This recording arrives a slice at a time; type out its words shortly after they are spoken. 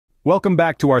Welcome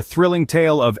back to our thrilling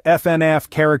tale of FNAF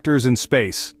characters in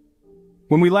space.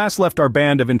 When we last left our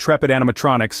band of intrepid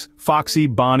animatronics, Foxy,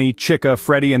 Bonnie, Chica,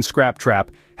 Freddy and Scraptrap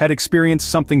had experienced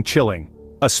something chilling.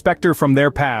 A specter from their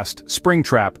past,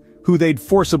 Springtrap, who they'd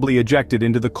forcibly ejected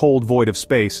into the cold void of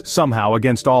space, somehow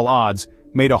against all odds,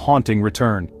 made a haunting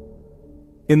return.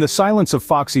 In the silence of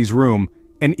Foxy's room,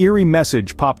 an eerie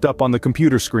message popped up on the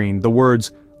computer screen, the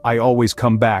words, "I always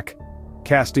come back,"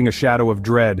 casting a shadow of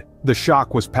dread. The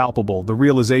shock was palpable, the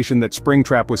realization that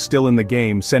Springtrap was still in the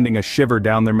game sending a shiver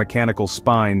down their mechanical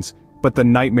spines. But the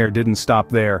nightmare didn't stop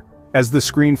there. As the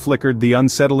screen flickered, the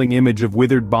unsettling image of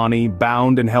withered Bonnie,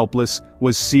 bound and helpless,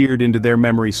 was seared into their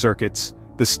memory circuits.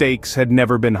 The stakes had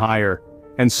never been higher.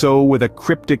 And so, with a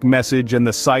cryptic message and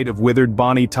the sight of withered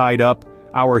Bonnie tied up,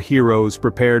 our heroes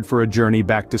prepared for a journey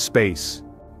back to space.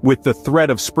 With the threat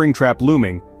of Springtrap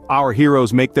looming, our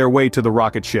heroes make their way to the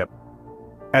rocket ship.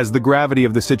 As the gravity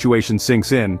of the situation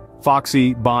sinks in,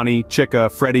 Foxy, Bonnie, Chica,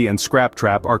 Freddy and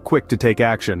Scraptrap are quick to take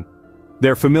action.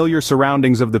 Their familiar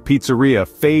surroundings of the pizzeria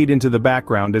fade into the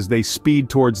background as they speed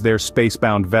towards their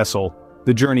spacebound vessel.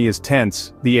 The journey is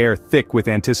tense, the air thick with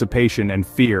anticipation and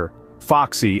fear.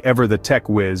 Foxy, ever the tech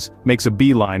whiz, makes a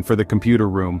beeline for the computer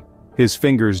room. His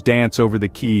fingers dance over the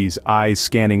keys, eyes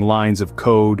scanning lines of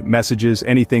code, messages,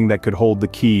 anything that could hold the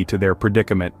key to their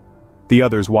predicament. The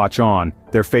others watch on,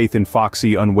 their faith in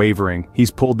Foxy unwavering.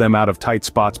 He's pulled them out of tight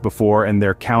spots before and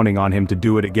they're counting on him to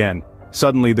do it again.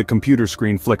 Suddenly the computer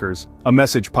screen flickers. A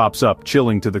message pops up,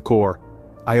 chilling to the core.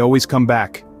 "I always come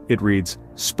back," it reads.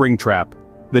 Springtrap.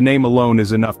 The name alone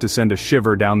is enough to send a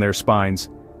shiver down their spines.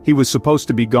 He was supposed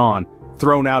to be gone,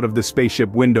 thrown out of the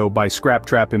spaceship window by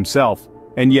Scraptrap himself.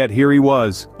 And yet here he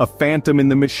was, a phantom in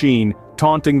the machine,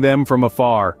 taunting them from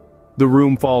afar. The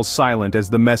room falls silent as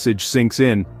the message sinks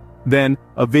in. Then,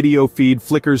 a video feed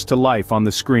flickers to life on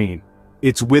the screen.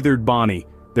 It's withered Bonnie,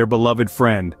 their beloved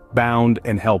friend, bound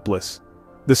and helpless.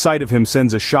 The sight of him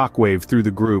sends a shockwave through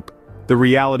the group. The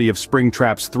reality of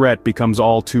Springtrap's threat becomes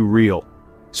all too real.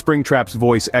 Springtrap's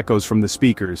voice echoes from the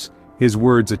speakers, his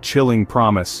words a chilling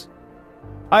promise.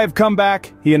 "I have come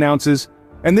back," he announces,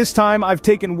 "and this time I've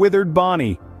taken withered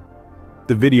Bonnie."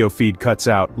 The video feed cuts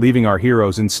out, leaving our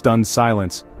heroes in stunned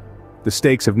silence. The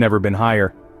stakes have never been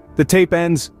higher. The tape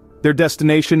ends. Their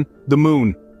destination, the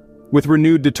moon. With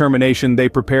renewed determination they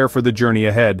prepare for the journey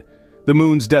ahead. The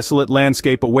moon's desolate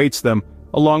landscape awaits them,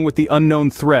 along with the unknown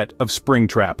threat of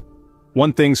Springtrap.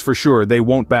 One thing's for sure, they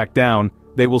won't back down,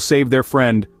 they will save their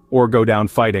friend, or go down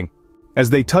fighting.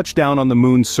 As they touch down on the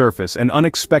moon's surface, an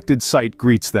unexpected sight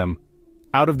greets them.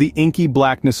 Out of the inky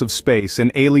blackness of space,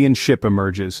 an alien ship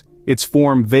emerges, its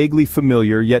form vaguely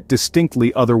familiar yet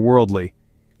distinctly otherworldly.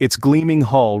 Its gleaming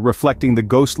hull, reflecting the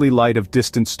ghostly light of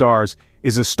distant stars,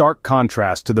 is a stark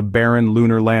contrast to the barren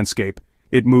lunar landscape.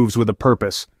 It moves with a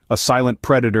purpose, a silent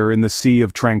predator in the sea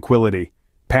of tranquility.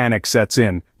 Panic sets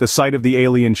in. The sight of the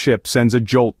alien ship sends a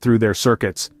jolt through their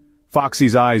circuits.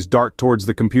 Foxy's eyes dart towards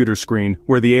the computer screen,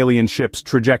 where the alien ship's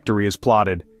trajectory is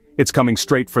plotted. It's coming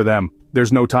straight for them.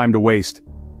 There's no time to waste.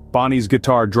 Bonnie's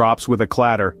guitar drops with a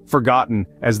clatter, forgotten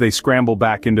as they scramble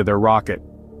back into their rocket.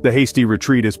 The hasty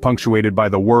retreat is punctuated by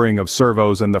the whirring of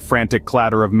servos and the frantic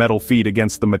clatter of metal feet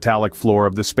against the metallic floor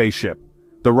of the spaceship.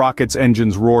 The rocket's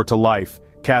engines roar to life,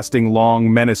 casting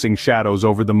long, menacing shadows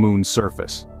over the moon's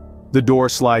surface. The door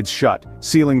slides shut,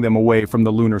 sealing them away from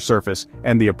the lunar surface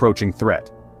and the approaching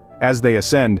threat. As they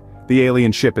ascend, the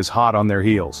alien ship is hot on their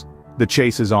heels. The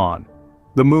chase is on.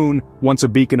 The moon, once a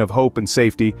beacon of hope and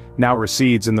safety, now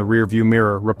recedes in the rearview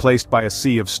mirror, replaced by a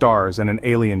sea of stars and an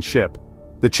alien ship.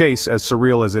 The chase, as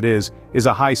surreal as it is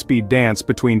a high-speed dance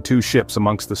between two ships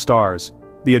amongst the stars.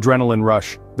 The adrenaline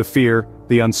rush, the fear,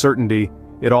 the uncertainty,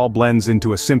 it all blends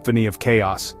into a symphony of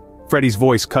chaos. Freddy's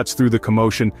voice cuts through the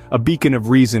commotion, a beacon of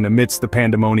reason amidst the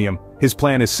pandemonium. His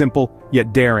plan is simple,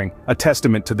 yet daring, a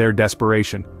testament to their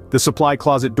desperation. The supply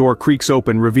closet door creaks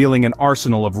open, revealing an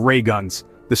arsenal of ray guns.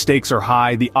 The stakes are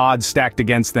high, the odds stacked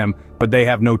against them, but they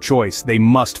have no choice, they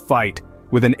must fight.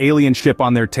 With an alien ship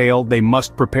on their tail, they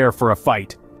must prepare for a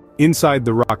fight. Inside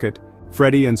the rocket,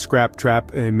 Freddy and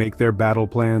Scraptrap make their battle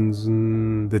plans.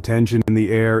 The tension in the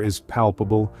air is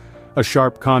palpable, a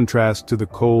sharp contrast to the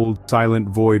cold, silent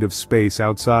void of space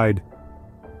outside.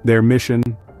 Their mission,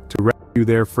 to rescue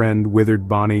their friend withered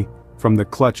Bonnie from the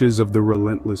clutches of the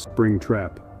relentless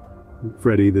Springtrap.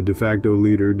 Freddy, the de facto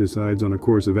leader, decides on a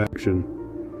course of action.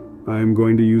 "I am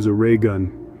going to use a ray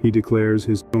gun," he declares,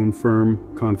 his tone firm,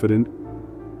 confident.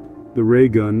 The ray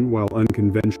gun, while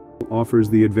unconventional, offers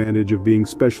the advantage of being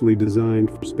specially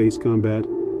designed for space combat.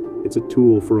 It's a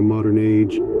tool for a modern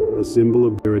age, a symbol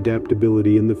of their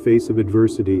adaptability in the face of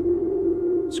adversity.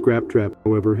 Scraptrap,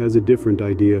 however, has a different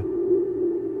idea.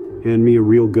 "Hand me a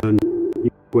real gun,"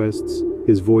 he requests,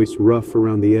 his voice rough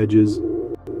around the edges.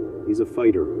 He's a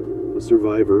fighter, a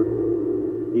survivor.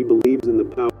 He believes in the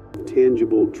power of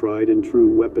tangible, tried-and-true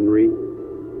weaponry.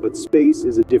 But space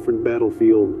is a different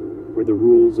battlefield, where the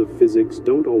rules of physics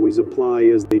don't always apply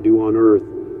as they do on Earth.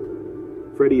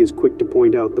 Freddy is quick to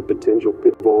point out the potential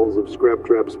pitfalls of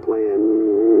Scraptrap's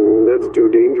plan. "That's too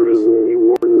dangerous," he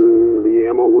warns. "The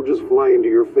ammo will just fly into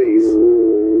your face."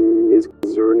 His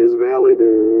concern is valid.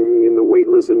 In the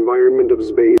weightless environment of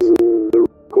space, the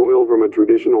recoil from a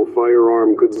traditional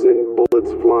firearm could send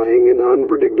bullets flying in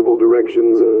unpredictable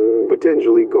directions,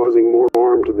 potentially causing more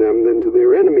harm to them than to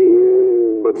their enemy.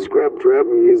 But Scraptrap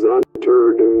is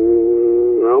undeterred.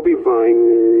 "I'll be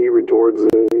fine," he retorts,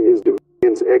 his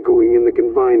defiance echoing in the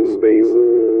confined space.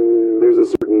 There's a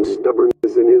certain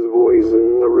stubbornness in his voice,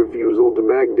 a refusal to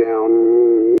back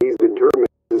down. He's determined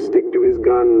to stick to his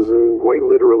guns, quite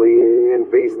literally, and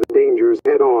face the dangers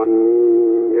head-on.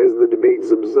 As the debate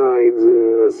subsides,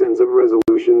 a sense of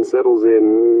resolution settles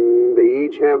in. They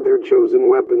each have their chosen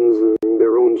weapons,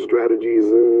 their own strategies.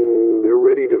 They're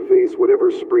ready to face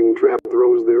whatever Springtrap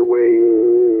throws their way.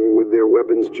 With their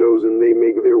weapons chosen, they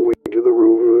make their way to the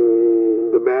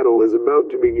roof. The battle is about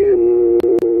to begin.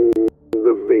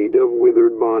 The fate of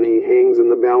withered Bonnie hangs in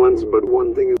the balance, but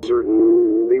one thing is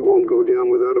certain: they won't go down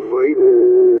without a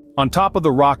fight. On top of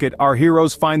the rocket, our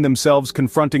heroes find themselves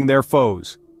confronting their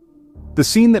foes. The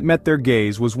scene that met their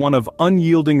gaze was one of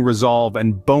unyielding resolve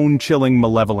and bone-chilling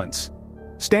malevolence.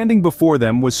 Standing before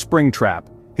them was Springtrap,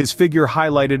 his figure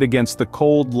highlighted against the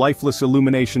cold, lifeless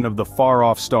illumination of the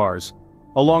far-off stars.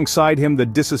 Alongside him, the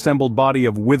disassembled body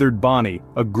of withered Bonnie,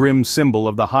 a grim symbol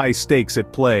of the high stakes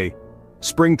at play.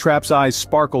 Springtrap's eyes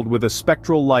sparkled with a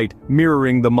spectral light,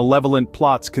 mirroring the malevolent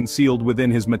plots concealed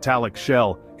within his metallic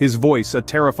shell. His voice, a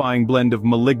terrifying blend of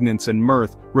malignance and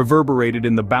mirth, reverberated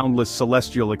in the boundless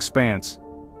celestial expanse.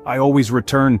 "I always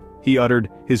return," he uttered,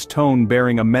 his tone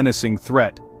bearing a menacing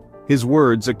threat. His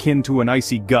words, akin to an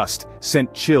icy gust,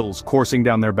 sent chills coursing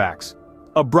down their backs.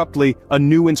 Abruptly, a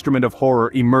new instrument of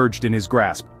horror emerged in his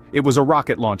grasp. It was a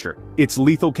rocket launcher, its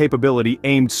lethal capability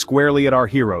aimed squarely at our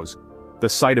heroes. The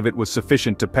sight of it was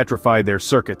sufficient to petrify their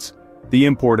circuits, the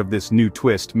import of this new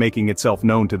twist making itself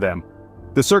known to them.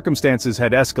 The circumstances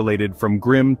had escalated from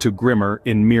grim to grimmer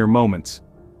in mere moments,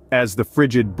 as the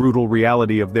frigid, brutal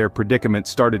reality of their predicament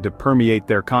started to permeate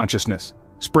their consciousness.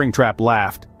 Springtrap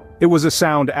laughed. It was a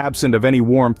sound absent of any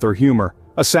warmth or humor,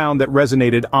 a sound that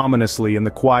resonated ominously in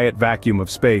the quiet vacuum of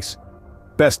space.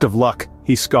 "Best of luck,"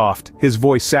 he scoffed, his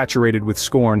voice saturated with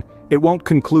scorn. "It won't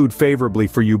conclude favorably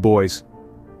for you boys."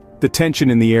 The tension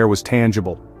in the air was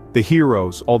tangible. The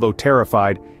heroes, although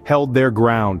terrified, held their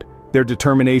ground, their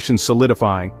determination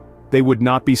solidifying. They would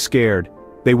not be scared.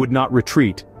 They would not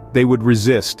retreat. They would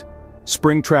resist.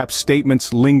 Springtrap's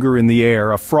statements linger in the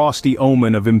air, a frosty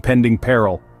omen of impending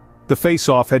peril. The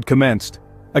face-off had commenced.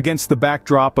 Against the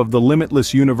backdrop of the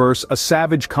limitless universe, a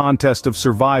savage contest of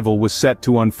survival was set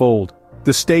to unfold.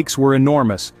 The stakes were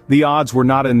enormous. The odds were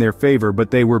not in their favor,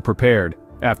 but they were prepared.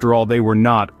 After all, they were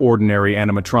not ordinary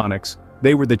animatronics.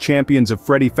 They were the champions of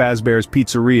Freddy Fazbear's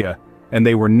Pizzeria, and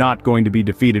they were not going to be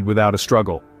defeated without a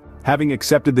struggle. Having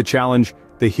accepted the challenge,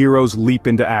 the heroes leap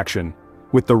into action.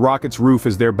 With the rocket's roof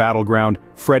as their battleground,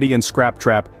 Freddy and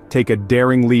Scraptrap take a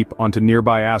daring leap onto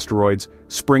nearby asteroids,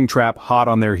 Springtrap hot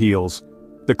on their heels.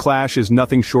 The clash is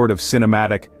nothing short of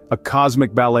cinematic, a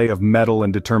cosmic ballet of metal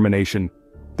and determination.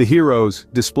 The heroes,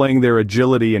 displaying their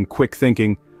agility and quick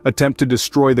thinking, attempt to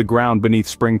destroy the ground beneath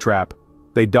Springtrap.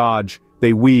 They dodge,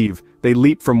 they weave, they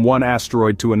leap from one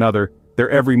asteroid to another, their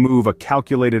every move a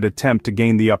calculated attempt to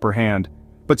gain the upper hand.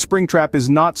 But Springtrap is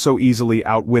not so easily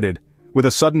outwitted. With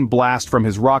a sudden blast from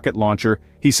his rocket launcher,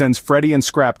 he sends Freddy and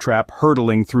Scraptrap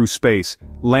hurtling through space,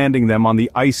 landing them on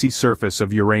the icy surface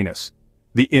of Uranus.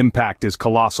 The impact is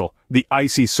colossal, the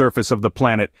icy surface of the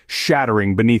planet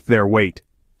shattering beneath their weight.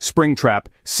 Springtrap,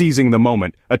 seizing the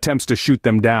moment, attempts to shoot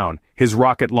them down. His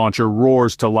rocket launcher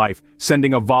roars to life,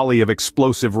 sending a volley of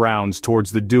explosive rounds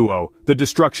towards the duo. The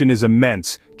destruction is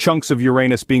immense, chunks of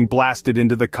Uranus being blasted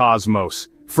into the cosmos.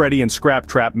 Freddy and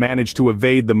Scraptrap manage to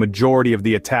evade the majority of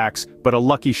the attacks, but a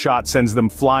lucky shot sends them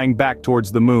flying back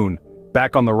towards the moon.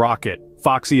 Back on the rocket,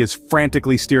 Foxy is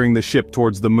frantically steering the ship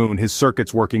towards the moon, his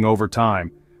circuits working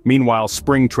overtime. Meanwhile,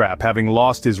 Springtrap, having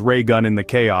lost his ray gun in the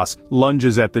chaos,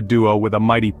 lunges at the duo with a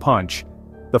mighty punch.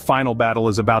 The final battle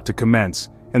is about to commence,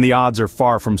 and the odds are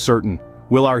far from certain.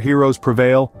 Will our heroes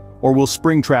prevail, or will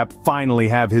Springtrap finally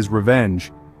have his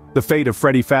revenge? The fate of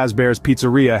Freddy Fazbear's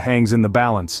Pizzeria hangs in the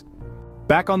balance.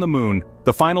 Back on the moon,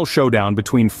 the final showdown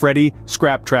between Freddy,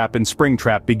 Scraptrap, and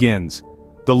Springtrap begins.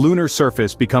 The lunar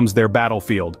surface becomes their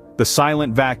battlefield, the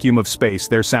silent vacuum of space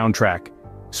their soundtrack.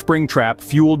 Springtrap,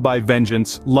 fueled by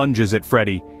vengeance, lunges at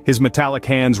Freddy, his metallic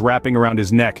hands wrapping around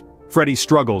his neck. Freddy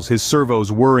struggles, his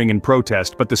servos whirring in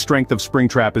protest, but the strength of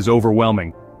Springtrap is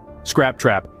overwhelming.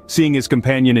 Scraptrap, seeing his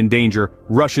companion in danger,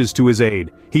 rushes to his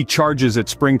aid. He charges at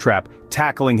Springtrap,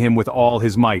 tackling him with all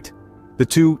his might. The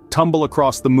two tumble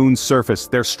across the moon's surface,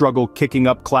 their struggle kicking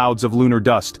up clouds of lunar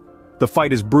dust. The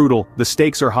fight is brutal, the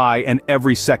stakes are high, and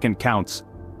every second counts.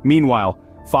 Meanwhile,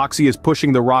 Foxy is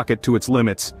pushing the rocket to its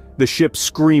limits, the ship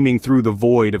screaming through the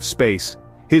void of space.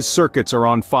 His circuits are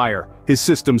on fire, his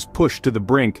systems pushed to the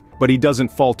brink, but he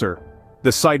doesn't falter.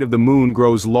 The sight of the moon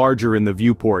grows larger in the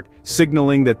viewport,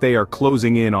 signaling that they are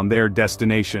closing in on their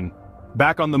destination.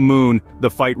 Back on the moon, the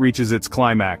fight reaches its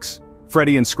climax.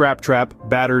 Freddy and Scraptrap,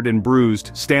 battered and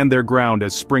bruised, stand their ground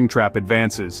as Springtrap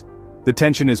advances. The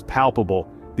tension is palpable,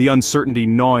 the uncertainty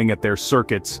gnawing at their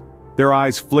circuits. Their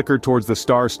eyes flicker towards the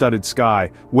star-studded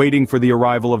sky, waiting for the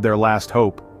arrival of their last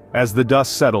hope. As the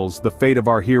dust settles, the fate of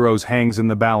our heroes hangs in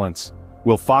the balance.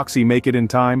 Will Foxy make it in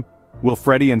time? Will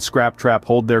Freddy and Scraptrap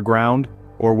hold their ground?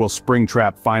 Or will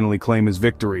Springtrap finally claim his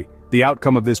victory? The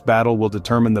outcome of this battle will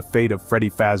determine the fate of Freddy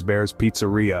Fazbear's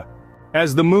Pizzeria.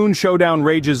 As the moon showdown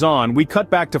rages on, we cut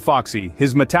back to Foxy,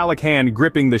 his metallic hand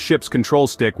gripping the ship's control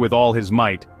stick with all his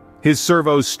might. His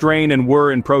servos strain and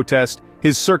whir in protest,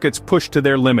 his circuits push to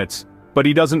their limits. But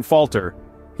he doesn't falter.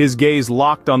 His gaze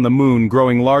locked on the moon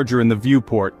growing larger in the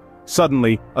viewport.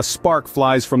 Suddenly, a spark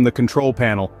flies from the control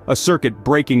panel, a circuit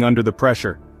breaking under the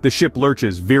pressure. The ship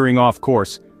lurches, veering off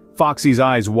course. Foxy's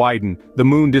eyes widen, the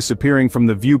moon disappearing from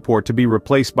the viewport to be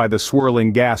replaced by the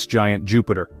swirling gas giant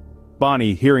Jupiter.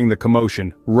 Bonnie, hearing the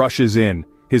commotion, rushes in,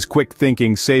 his quick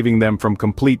thinking saving them from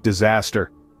complete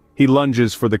disaster. He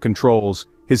lunges for the controls,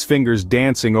 his fingers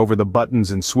dancing over the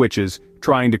buttons and switches,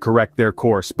 trying to correct their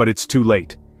course, but it's too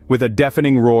late. With a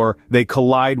deafening roar, they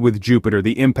collide with Jupiter,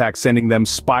 the impact sending them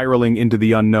spiraling into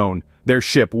the unknown. Their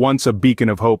ship, once a beacon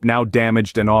of hope, now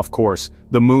damaged and off course.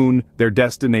 The moon, their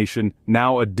destination,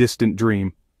 now a distant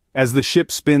dream. As the ship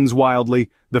spins wildly,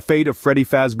 the fate of Freddy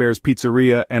Fazbear's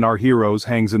Pizzeria and our heroes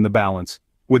hangs in the balance.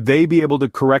 Would they be able to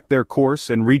correct their course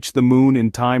and reach the moon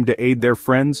in time to aid their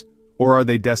friends? Or are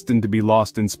they destined to be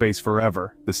lost in space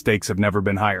forever? The stakes have never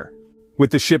been higher.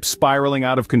 With the ship spiraling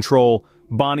out of control,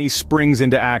 Bonnie springs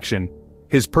into action.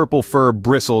 His purple fur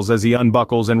bristles as he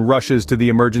unbuckles and rushes to the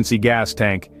emergency gas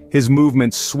tank, his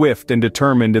movements swift and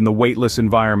determined in the weightless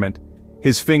environment.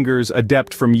 His fingers,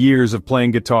 adept from years of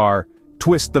playing guitar,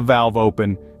 twist the valve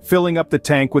open, filling up the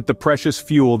tank with the precious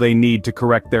fuel they need to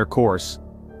correct their course.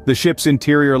 The ship's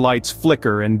interior lights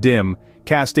flicker and dim,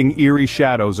 casting eerie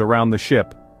shadows around the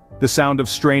ship. The sound of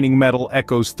straining metal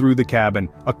echoes through the cabin,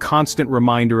 a constant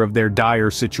reminder of their dire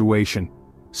situation.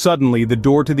 Suddenly, the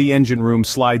door to the engine room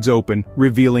slides open,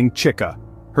 revealing Chica.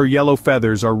 Her yellow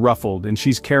feathers are ruffled and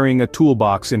she's carrying a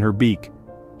toolbox in her beak.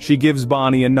 She gives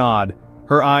Bonnie a nod,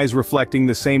 her eyes reflecting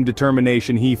the same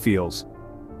determination he feels.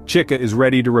 Chica is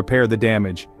ready to repair the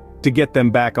damage, to get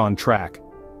them back on track.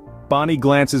 Bonnie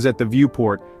glances at the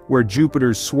viewport, where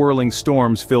Jupiter's swirling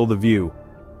storms fill the view.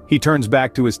 He turns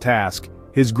back to his task,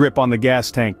 his grip on the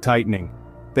gas tank tightening.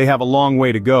 They have a long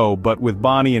way to go, but with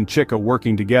Bonnie and Chica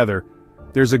working together,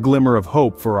 there's a glimmer of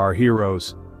hope for our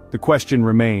heroes. The question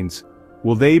remains,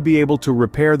 will they be able to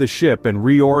repair the ship and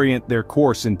reorient their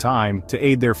course in time to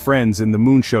aid their friends in the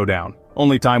moon showdown?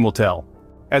 Only time will tell.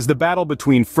 As the battle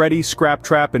between Freddy,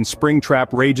 Scraptrap and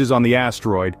Springtrap rages on the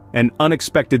asteroid, an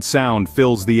unexpected sound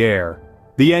fills the air.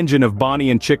 The engine of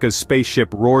Bonnie and Chica's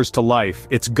spaceship roars to life,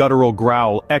 its guttural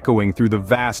growl echoing through the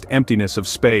vast emptiness of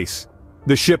space.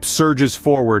 The ship surges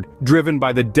forward, driven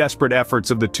by the desperate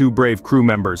efforts of the two brave crew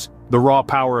members. The raw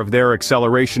power of their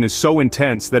acceleration is so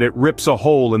intense that it rips a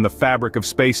hole in the fabric of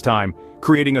space-time,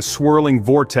 creating a swirling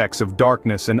vortex of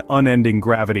darkness and unending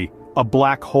gravity. A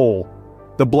black hole.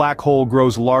 The black hole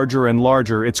grows larger and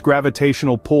larger, its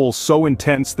gravitational pull so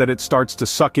intense that it starts to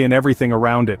suck in everything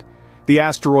around it. The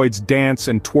asteroids dance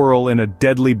and twirl in a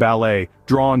deadly ballet,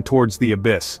 drawn towards the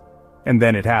abyss. And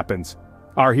then it happens.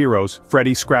 Our heroes,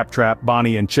 Freddy, Scraptrap,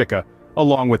 Bonnie and Chica,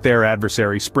 along with their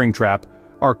adversary Springtrap,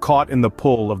 are caught in the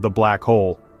pull of the black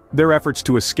hole. Their efforts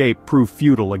to escape prove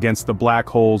futile against the black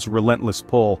hole's relentless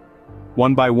pull.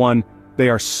 One by one, they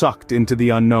are sucked into the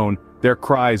unknown, their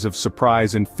cries of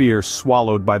surprise and fear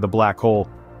swallowed by the black hole.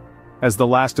 As the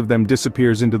last of them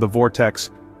disappears into the vortex,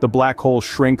 the black hole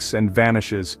shrinks and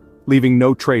vanishes, leaving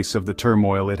no trace of the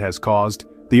turmoil it has caused.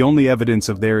 The only evidence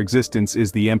of their existence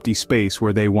is the empty space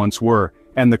where they once were,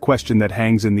 and the question that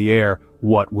hangs in the air,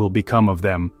 what will become of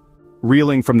them?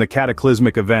 Reeling from the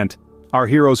cataclysmic event, our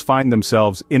heroes find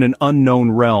themselves in an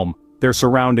unknown realm, their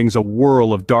surroundings a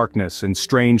whirl of darkness and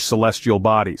strange celestial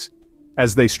bodies.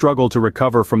 As they struggle to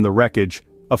recover from the wreckage,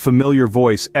 a familiar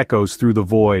voice echoes through the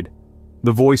void.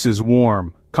 The voice is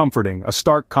warm, comforting, a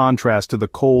stark contrast to the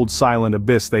cold, silent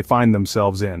abyss they find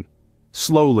themselves in.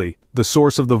 Slowly, the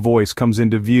source of the voice comes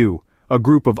into view, a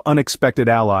group of unexpected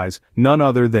allies, none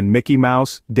other than Mickey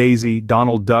Mouse, Daisy,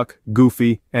 Donald Duck,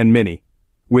 Goofy, and Minnie.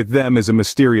 With them is a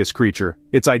mysterious creature,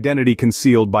 its identity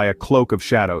concealed by a cloak of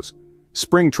shadows.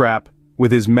 Springtrap,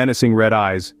 with his menacing red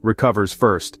eyes, recovers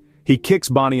first. He kicks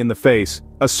Bonnie in the face,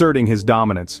 asserting his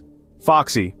dominance.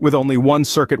 Foxy, with only one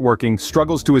circuit working,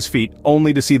 struggles to his feet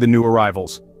only to see the new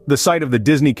arrivals. The sight of the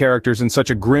Disney characters in such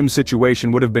a grim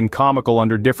situation would have been comical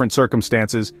under different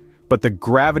circumstances, but the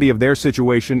gravity of their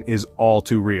situation is all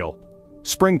too real.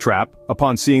 Springtrap,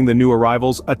 upon seeing the new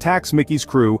arrivals, attacks Mickey's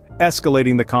crew,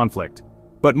 escalating the conflict.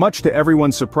 But much to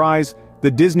everyone's surprise,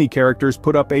 the Disney characters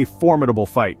put up a formidable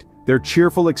fight, their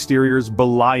cheerful exteriors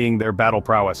belying their battle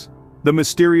prowess. The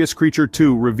mysterious creature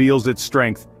too reveals its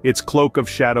strength, its cloak of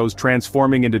shadows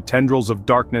transforming into tendrils of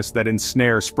darkness that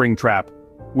ensnare Springtrap.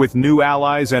 With new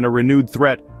allies and a renewed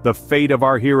threat, the fate of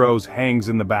our heroes hangs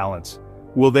in the balance.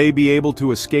 Will they be able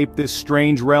to escape this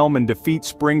strange realm and defeat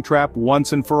Springtrap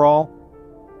once and for all?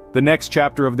 The next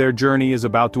chapter of their journey is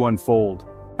about to unfold.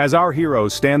 As our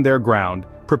heroes stand their ground,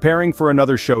 preparing for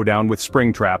another showdown with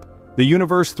Springtrap, the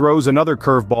universe throws another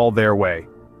curveball their way.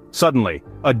 Suddenly,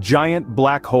 a giant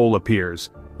black hole appears,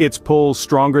 its pull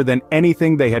stronger than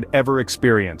anything they had ever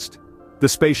experienced. The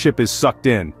spaceship is sucked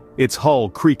in, its hull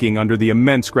creaking under the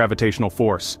immense gravitational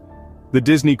force. The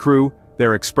Disney crew,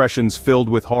 their expressions filled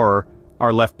with horror,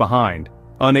 are left behind,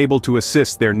 unable to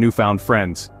assist their newfound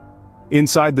friends.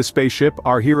 Inside the spaceship,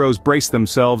 our heroes brace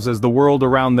themselves as the world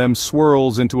around them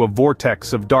swirls into a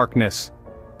vortex of darkness.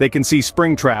 They can see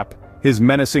Springtrap, his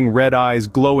menacing red eyes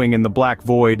glowing in the black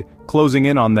void, closing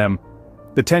in on them.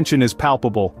 The tension is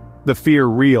palpable, the fear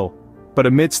real, but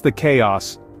amidst the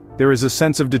chaos, there is a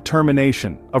sense of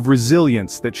determination, of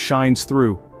resilience that shines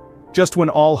through. Just when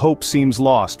all hope seems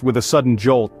lost, with a sudden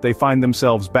jolt, they find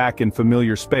themselves back in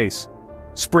familiar space.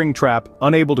 Springtrap,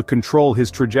 unable to control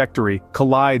his trajectory,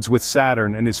 collides with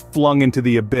Saturn and is flung into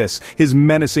the abyss, his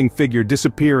menacing figure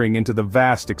disappearing into the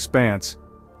vast expanse.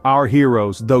 Our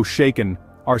heroes, though shaken,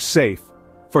 are safe.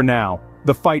 For now,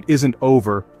 the fight isn't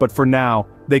over, but for now,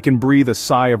 they can breathe a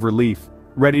sigh of relief,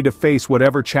 ready to face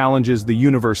whatever challenges the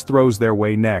universe throws their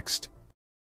way next.